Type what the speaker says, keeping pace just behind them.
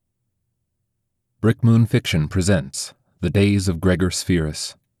Brick Moon Fiction presents The Days of Gregor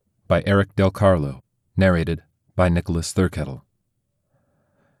Spheris by Eric Del Carlo, narrated by Nicholas Thurkettle.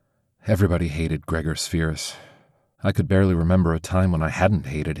 Everybody hated Gregor Spheris. I could barely remember a time when I hadn't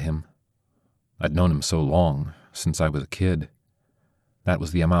hated him. I'd known him so long, since I was a kid. That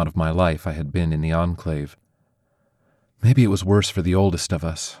was the amount of my life I had been in the Enclave. Maybe it was worse for the oldest of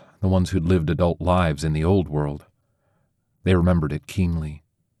us, the ones who'd lived adult lives in the old world. They remembered it keenly.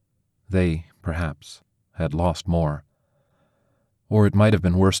 They, perhaps, had lost more. Or it might have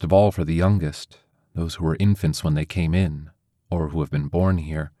been worst of all for the youngest, those who were infants when they came in, or who have been born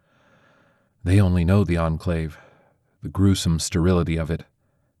here. They only know the Enclave, the gruesome sterility of it,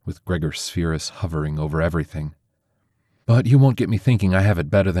 with Gregor Spheris hovering over everything. But you won't get me thinking I have it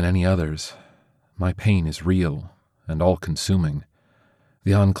better than any others. My pain is real and all-consuming.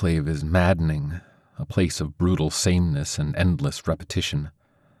 The Enclave is maddening, a place of brutal sameness and endless repetition.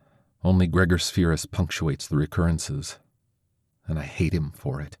 Only Gregor Spheris punctuates the recurrences, and I hate him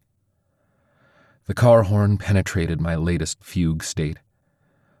for it. The car horn penetrated my latest fugue state.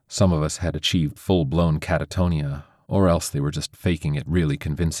 Some of us had achieved full-blown catatonia, or else they were just faking it really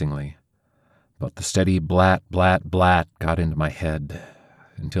convincingly. But the steady blat, blat, blat got into my head,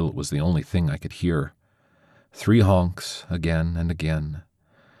 until it was the only thing I could hear. 3 honks, again and again.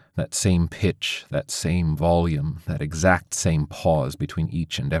 That same pitch, that same volume, that exact same pause between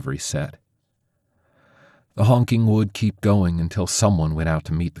each and every set. The honking would keep going until someone went out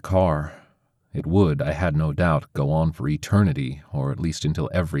to meet the car. It would, I had no doubt, go on for eternity, or at least until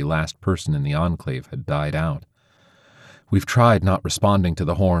every last person in the Enclave had died out. We've tried not responding to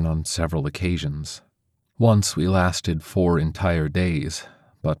the horn on several occasions. Once we lasted 4 entire days,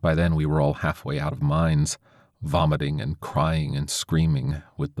 but by then we were all halfway out of minds, vomiting and crying and screaming,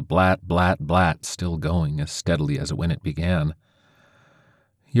 with the blat, blat, blat still going as steadily as when it began.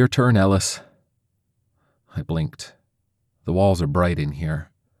 "Your turn, Ellis." I blinked. The walls are bright in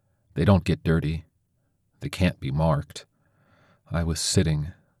here. They don't get dirty. They can't be marked. I was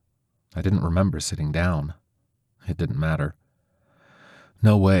sitting. I didn't remember sitting down. It didn't matter.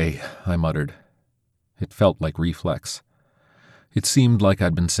 "No way," I muttered. It felt like reflex. It seemed like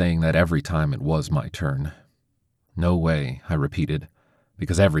I'd been saying that every time it was my turn. "No way," I repeated,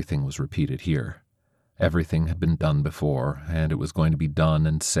 because everything was repeated here. Everything had been done before, and it was going to be done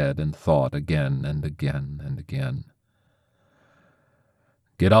and said and thought again and again and again.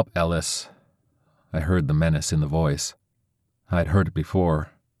 "Get up, Ellis." I heard the menace in the voice. I'd heard it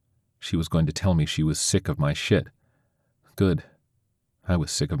before. She was going to tell me she was sick of my shit. Good. I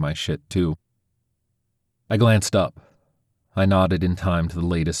was sick of my shit, too. I glanced up. I nodded in time to the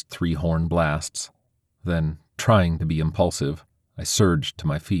latest 3 horn blasts. Then, trying to be impulsive, I surged to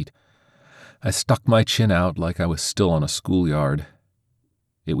my feet. I stuck my chin out like I was still on a schoolyard.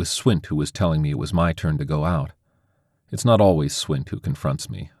 It was Swint who was telling me it was my turn to go out. It's not always Swint who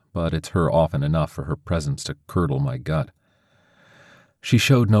confronts me, but it's her often enough for her presence to curdle my gut. She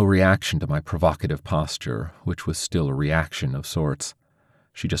showed no reaction to my provocative posture, which was still a reaction of sorts.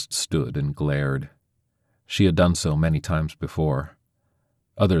 She just stood and glared. She had done so many times before.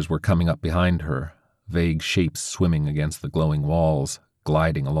 Others were coming up behind her, vague shapes swimming against the glowing walls,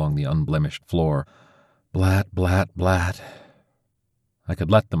 gliding along the unblemished floor. Blat, blat, blat. I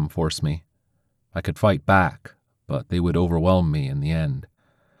could let them force me. I could fight back, but they would overwhelm me in the end.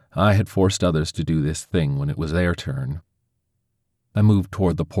 I had forced others to do this thing when it was their turn. I moved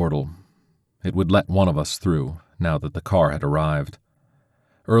toward the portal. It would let one of us through, now that the car had arrived.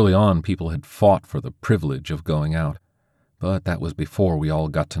 Early on, people had fought for the privilege of going out, but that was before we all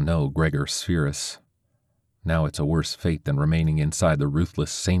got to know Gregor Spheris. Now it's a worse fate than remaining inside the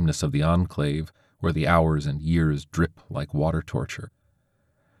ruthless sameness of the Enclave, where the hours and years drip like water torture.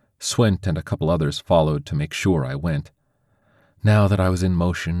 Swint and a couple others followed to make sure I went. Now that I was in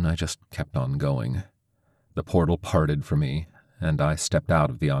motion, I just kept on going. The portal parted for me, and I stepped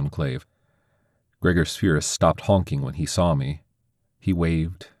out of the Enclave. Gregor Spheris stopped honking when he saw me. He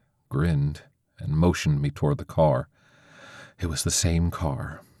waved, grinned, and motioned me toward the car. It was the same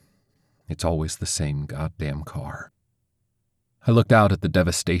car. It's always the same goddamn car. I looked out at the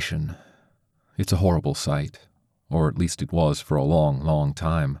devastation. It's a horrible sight, or at least it was for a long, long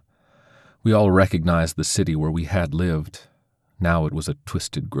time. We all recognized the city where we had lived. Now it was a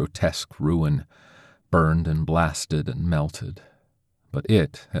twisted, grotesque ruin, burned and blasted and melted. But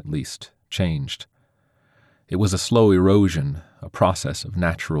it, at least, changed. It was a slow erosion, a process of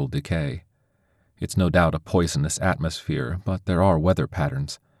natural decay. It's no doubt a poisonous atmosphere, but there are weather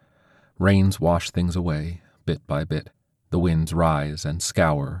patterns. Rains wash things away, bit by bit. The winds rise and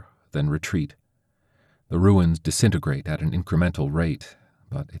scour, then retreat. The ruins disintegrate at an incremental rate,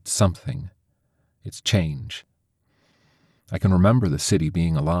 but it's something. It's change. I can remember the city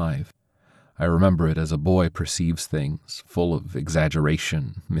being alive. I remember it as a boy perceives things, full of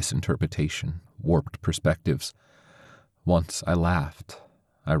exaggeration, misinterpretation, warped perspectives. Once I laughed,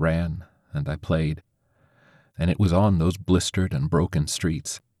 I ran, and I played. And it was on those blistered and broken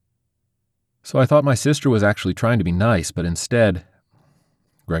streets. So I thought my sister was actually trying to be nice, but instead,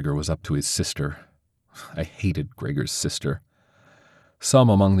 Gregor was up to his sister. I hated Gregor's sister. Some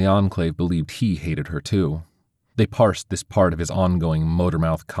among the Enclave believed he hated her too. They parsed this part of his ongoing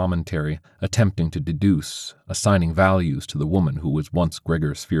motor-mouth commentary, attempting to deduce, assigning values to the woman who was once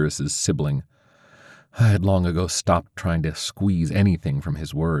Gregor Spheeris' sibling. I had long ago stopped trying to squeeze anything from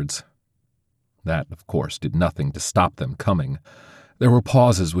his words. That, of course, did nothing to stop them coming. There were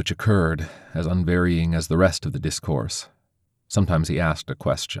pauses which occurred, as unvarying as the rest of the discourse. Sometimes he asked a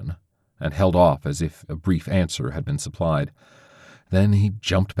question, and held off as if a brief answer had been supplied. Then he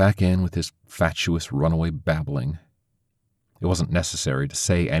jumped back in with his fatuous runaway babbling. It wasn't necessary to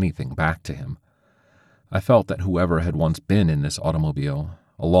say anything back to him. I felt that whoever had once been in this automobile,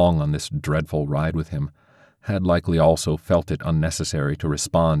 along on this dreadful ride with him, had likely also felt it unnecessary to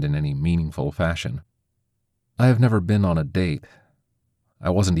respond in any meaningful fashion. I have never been on a date.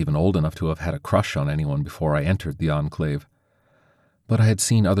 I wasn't even old enough to have had a crush on anyone before I entered the Enclave. But I had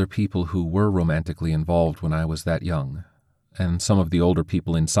seen other people who were romantically involved when I was that young, and some of the older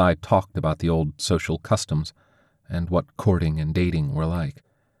people inside talked about the old social customs and what courting and dating were like.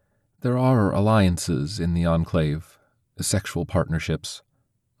 There are alliances in the Enclave, sexual partnerships.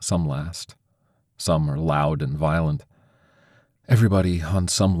 Some last. Some are loud and violent. Everybody on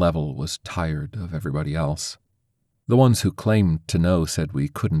some level was tired of everybody else. The ones who claimed to know said we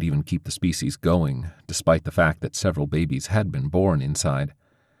couldn't even keep the species going, despite the fact that several babies had been born inside.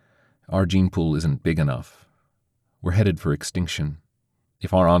 Our gene pool isn't big enough. We're headed for extinction,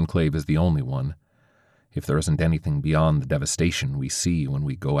 if our Enclave is the only one, if there isn't anything beyond the devastation we see when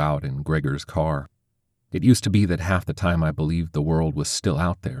we go out in Gregor's car. It used to be that half the time I believed the world was still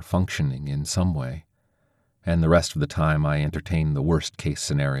out there functioning in some way, and the rest of the time I entertained the worst-case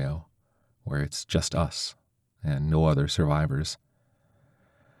scenario, where it's just us and no other survivors.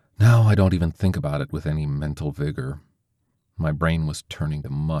 Now I don't even think about it with any mental vigor. My brain was turning to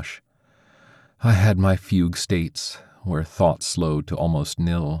mush. I had my fugue states, where thought slowed to almost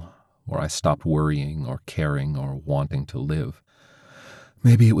nil, where I stopped worrying or caring or wanting to live.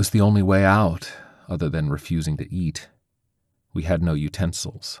 Maybe it was the only way out, other than refusing to eat. We had no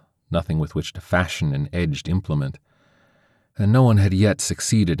utensils, nothing with which to fashion an edged implement, and no one had yet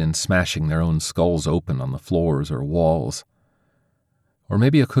succeeded in smashing their own skulls open on the floors or walls. Or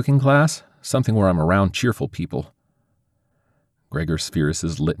maybe a cooking class, something where I'm around cheerful people. Gregor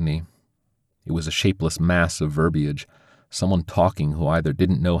Spheeris' litany. It was a shapeless mass of verbiage, someone talking who either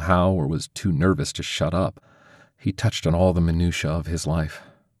didn't know how or was too nervous to shut up. He touched on all the minutiae of his life.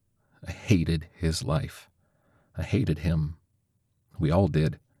 I hated his life. I hated him. We all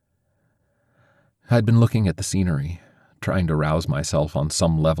did. I'd been looking at the scenery, trying to rouse myself on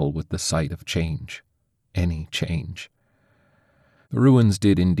some level with the sight of change. Any change. The ruins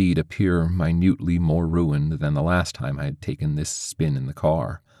did indeed appear minutely more ruined than the last time I had taken this spin in the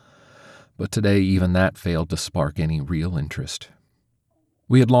car. But today even that failed to spark any real interest.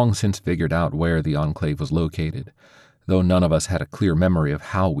 We had long since figured out where the Enclave was located, though none of us had a clear memory of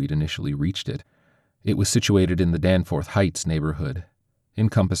how we'd initially reached it. It was situated in the Danforth Heights neighborhood,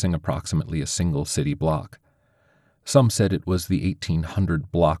 encompassing approximately a single city block. Some said it was the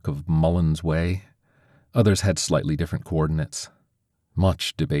 1800 block of Mullins Way. Others had slightly different coordinates.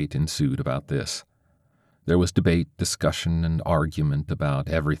 Much debate ensued about this. There was debate, discussion, and argument about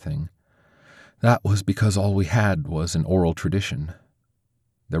everything. That was because all we had was an oral tradition.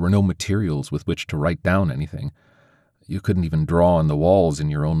 There were no materials with which to write down anything. You couldn't even draw on the walls in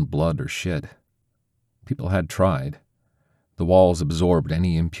your own blood or shit. People had tried. The walls absorbed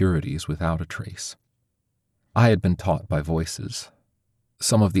any impurities without a trace. I had been taught by voices.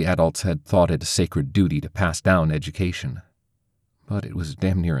 Some of the adults had thought it a sacred duty to pass down education. But it was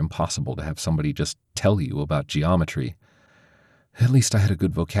damn near impossible to have somebody just tell you about geometry. At least I had a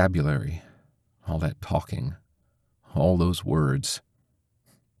good vocabulary. All that talking. All those words.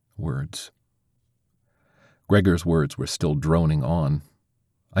 Words. Gregor's words were still droning on.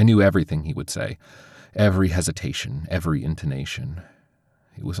 I knew everything he would say. Every hesitation, every intonation.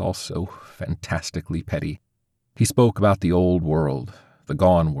 It was all so fantastically petty. He spoke about the old world, the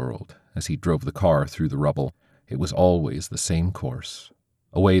gone world, as he drove the car through the rubble. It was always the same course,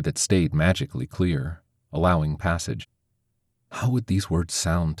 a way that stayed magically clear, allowing passage. How would these words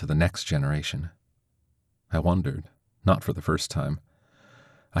sound to the next generation? I wondered, not for the first time.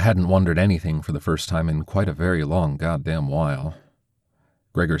 I hadn't wondered anything for the first time in quite a very long goddamn while.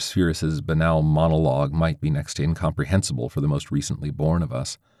 Gregor Spheris's banal monologue might be next to incomprehensible for the most recently born of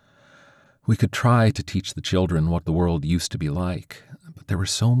us. We could try to teach the children what the world used to be like, but there were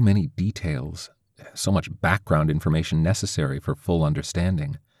so many details, so much background information necessary for full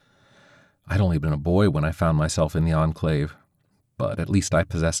understanding. I'd only been a boy when I found myself in the Enclave, but at least I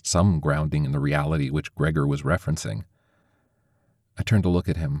possessed some grounding in the reality which Gregor was referencing. I turned to look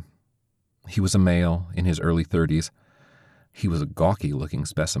at him. He was a male, in his early 30s. He was a gawky-looking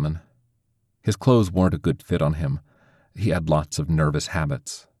specimen. His clothes weren't a good fit on him. He had lots of nervous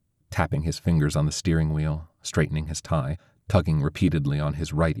habits, tapping his fingers on the steering wheel, straightening his tie, tugging repeatedly on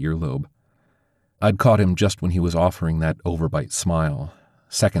his right earlobe. I'd caught him just when he was offering that overbite smile,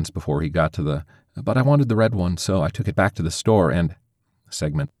 seconds before he got to the, "But I wanted the red one, so I took it back to the store and,"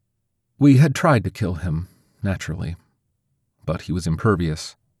 segment. We had tried to kill him, naturally. But he was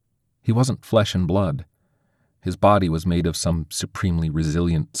impervious. He wasn't flesh and blood. His body was made of some supremely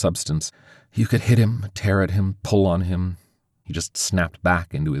resilient substance. You could hit him, tear at him, pull on him. He just snapped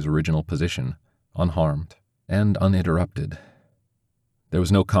back into his original position, unharmed and uninterrupted. There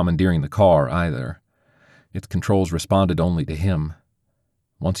was no commandeering the car, either. Its controls responded only to him.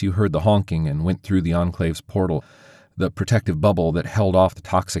 Once you heard the honking and went through the Enclave's portal, the protective bubble that held off the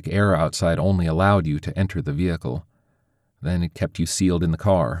toxic air outside only allowed you to enter the vehicle. Then it kept you sealed in the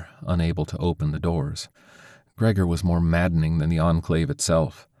car, unable to open the doors. Gregor was more maddening than the Enclave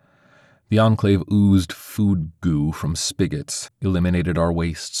itself. The Enclave oozed food goo from spigots, eliminated our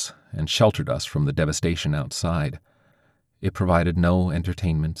wastes, and sheltered us from the devastation outside. It provided no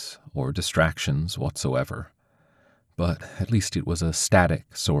entertainment or distractions whatsoever. But at least it was a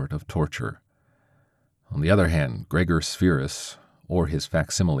static sort of torture. On the other hand, Gregor Spheris, or his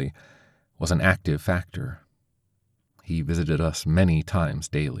facsimile, was an active factor. He visited us many times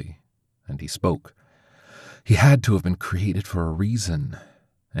daily, and he spoke. He had to have been created for a reason,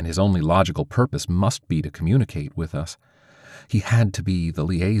 and his only logical purpose must be to communicate with us. He had to be the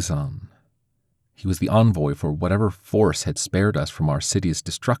liaison. He was the envoy for whatever force had spared us from our city's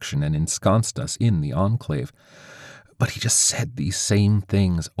destruction and ensconced us in the Enclave. But he just said these same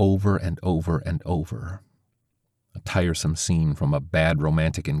things over and over and over. A tiresome scene from a bad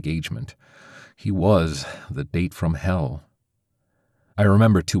romantic engagement. He was the date from hell. I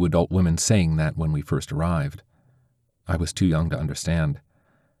remember 2 adult women saying that when we first arrived. I was too young to understand.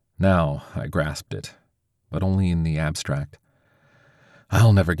 Now I grasped it, but only in the abstract.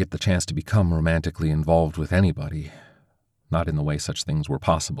 I'll never get the chance to become romantically involved with anybody, not in the way such things were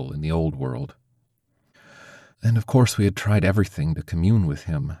possible in the old world. And of course we had tried everything to commune with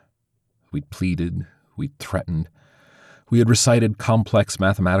him. We'd pleaded, we'd threatened. We had recited complex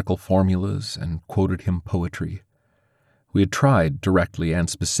mathematical formulas and quoted him poetry. We had tried directly and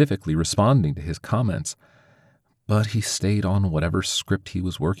specifically responding to his comments, but he stayed on whatever script he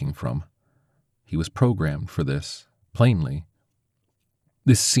was working from. He was programmed for this, plainly.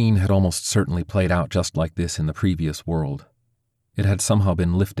 This scene had almost certainly played out just like this in the previous world. It had somehow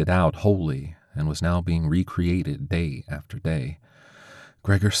been lifted out wholly and was now being recreated day after day.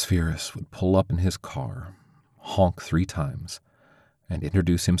 Gregor Spheris would pull up in his car, honk 3 times, and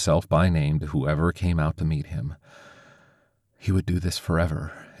introduce himself by name to whoever came out to meet him. He would do this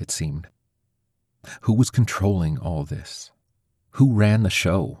forever, it seemed. Who was controlling all this? Who ran the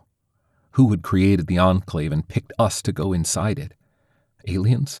show? Who had created the Enclave and picked us to go inside it?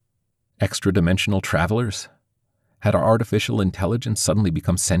 Aliens? Extra-dimensional travelers? Had our artificial intelligence suddenly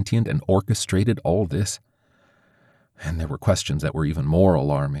become sentient and orchestrated all this? And there were questions that were even more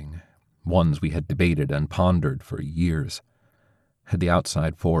alarming, ones we had debated and pondered for years. Had the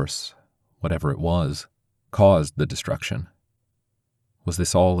outside force, whatever it was, caused the destruction? Was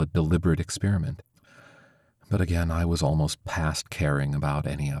this all a deliberate experiment? But again, I was almost past caring about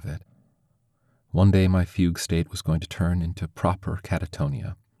any of it. One day my fugue state was going to turn into proper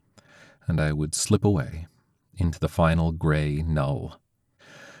catatonia, and I would slip away into the final gray null.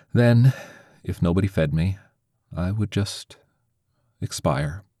 Then, if nobody fed me, I would just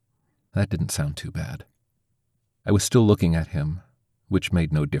expire. That didn't sound too bad. I was still looking at him, which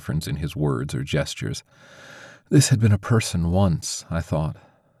made no difference in his words or gestures. This had been a person once, I thought,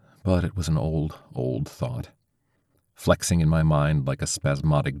 but it was an old, old thought, flexing in my mind like a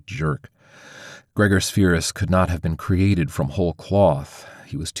spasmodic jerk. Gregor Spheris could not have been created from whole cloth.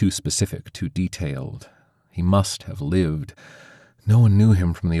 He was too specific, too detailed. He must have lived. No one knew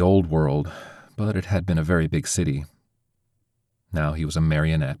him from the old world, but it had been a very big city. Now he was a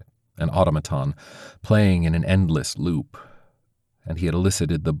marionette, an automaton, playing in an endless loop, and he had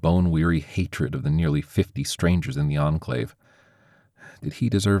elicited the bone-weary hatred of the nearly 50 strangers in the Enclave. Did he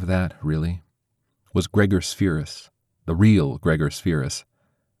deserve that, really? Was Gregor Spheris, the real Gregor Spheris,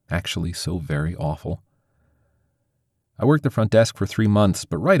 actually so very awful? I worked the front desk for 3 months,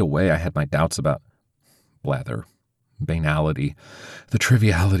 but right away I had my doubts about blather, banality, the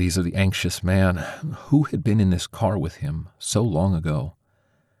trivialities of the anxious man. Who had been in this car with him so long ago?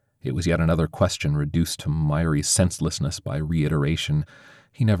 It was yet another question reduced to miry senselessness by reiteration.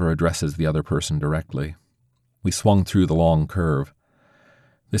 He never addresses the other person directly. We swung through the long curve.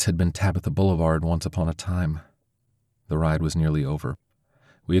 This had been Tabitha Boulevard once upon a time. The ride was nearly over.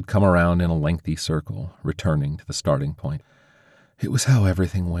 We had come around in a lengthy circle, returning to the starting point. It was how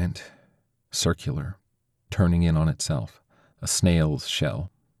everything went. Circular, turning in on itself, a snail's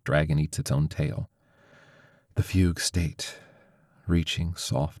shell, dragon eats its own tail. The fugue state, reaching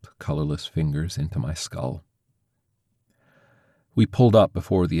soft, colorless fingers into my skull. We pulled up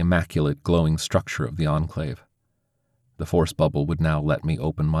before the immaculate, glowing structure of the Enclave. The force bubble would now let me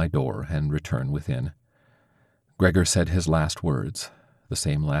open my door and return within. Gregor said his last words, the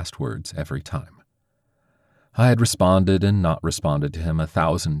same last words every time. I had responded and not responded to him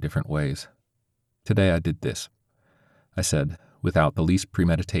 1,000 different ways. Today I did this. I said, without the least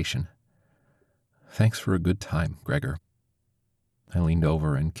premeditation, "Thanks for a good time, Gregor." I leaned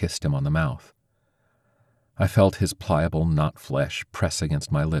over and kissed him on the mouth. I felt his pliable knot flesh press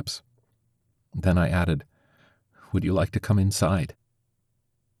against my lips. Then I added, "Would you like to come inside?"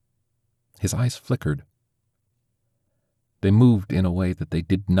 His eyes flickered. They moved in a way that they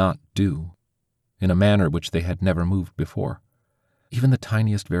did not do, in a manner which they had never moved before. Even the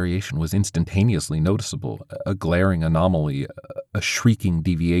tiniest variation was instantaneously noticeable, a glaring anomaly, a shrieking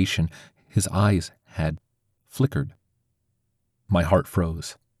deviation. His eyes had flickered. My heart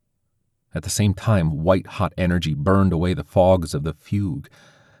froze. At the same time, white-hot energy burned away the fogs of the fugue.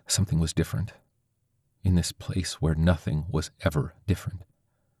 Something was different, in this place where nothing was ever different.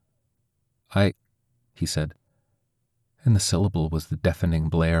 He said, and the syllable was the deafening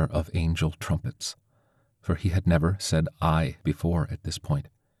blare of angel trumpets, for he had never said "I" before at this point.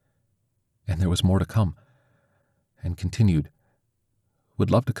 And there was more to come, and continued,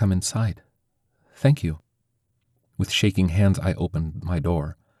 "Would love to come inside. Thank you." With shaking hands, I opened my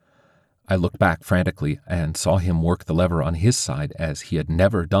door. I looked back frantically and saw him work the lever on his side as he had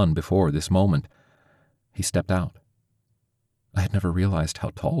never done before this moment. He stepped out. I had never realized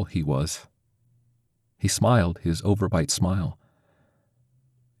how tall he was. He smiled his overbite smile.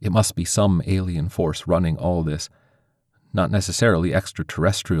 It must be some alien force running all this. Not necessarily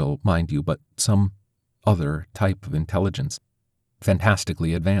extraterrestrial, mind you, but some other type of intelligence.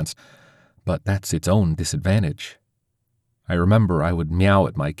 Fantastically advanced. But that's its own disadvantage. I remember I would meow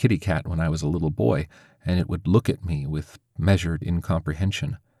at my kitty cat when I was a little boy, and it would look at me with measured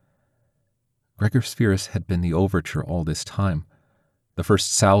incomprehension. Gregor Spheris had been the overture all this time, the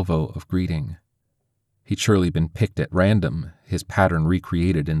first salvo of greeting. He'd surely been picked at random, his pattern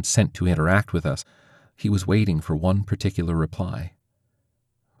recreated and sent to interact with us. He was waiting for one particular reply.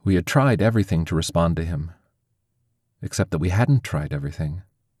 We had tried everything to respond to him, except that we hadn't tried everything,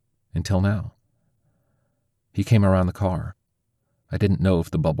 until now. He came around the car. I didn't know if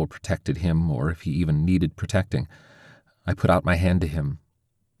the bubble protected him or if he even needed protecting. I put out my hand to him,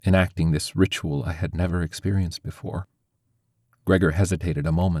 enacting this ritual I had never experienced before. Gregor hesitated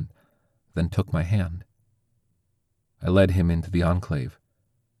a moment, then took my hand. I led him into the Enclave,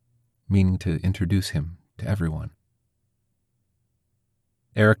 meaning to introduce him to everyone.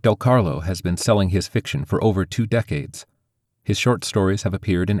 Eric Del Carlo has been selling his fiction for over 2 decades. His short stories have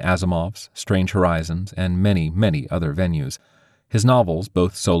appeared in Asimov's, Strange Horizons, and many, many other venues. His novels,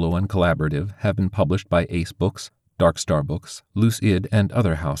 both solo and collaborative, have been published by Ace Books, Dark Star Books, Loose Id, and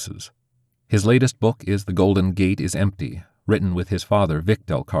other houses. His latest book is The Golden Gate is Empty, written with his father, Vic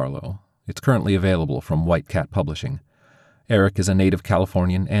Del Carlo. It's currently available from White Cat Publishing. Eric is a native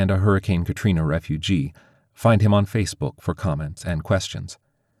Californian and a Hurricane Katrina refugee. Find him on Facebook for comments and questions.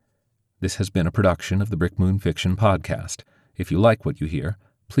 This has been a production of the Brick Moon Fiction Podcast. If you like what you hear,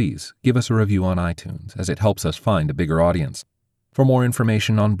 please give us a review on iTunes, as it helps us find a bigger audience. For more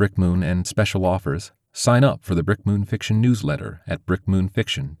information on Brick Moon and special offers, sign up for the Brick Moon Fiction newsletter at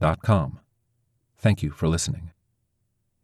brickmoonfiction.com. Thank you for listening.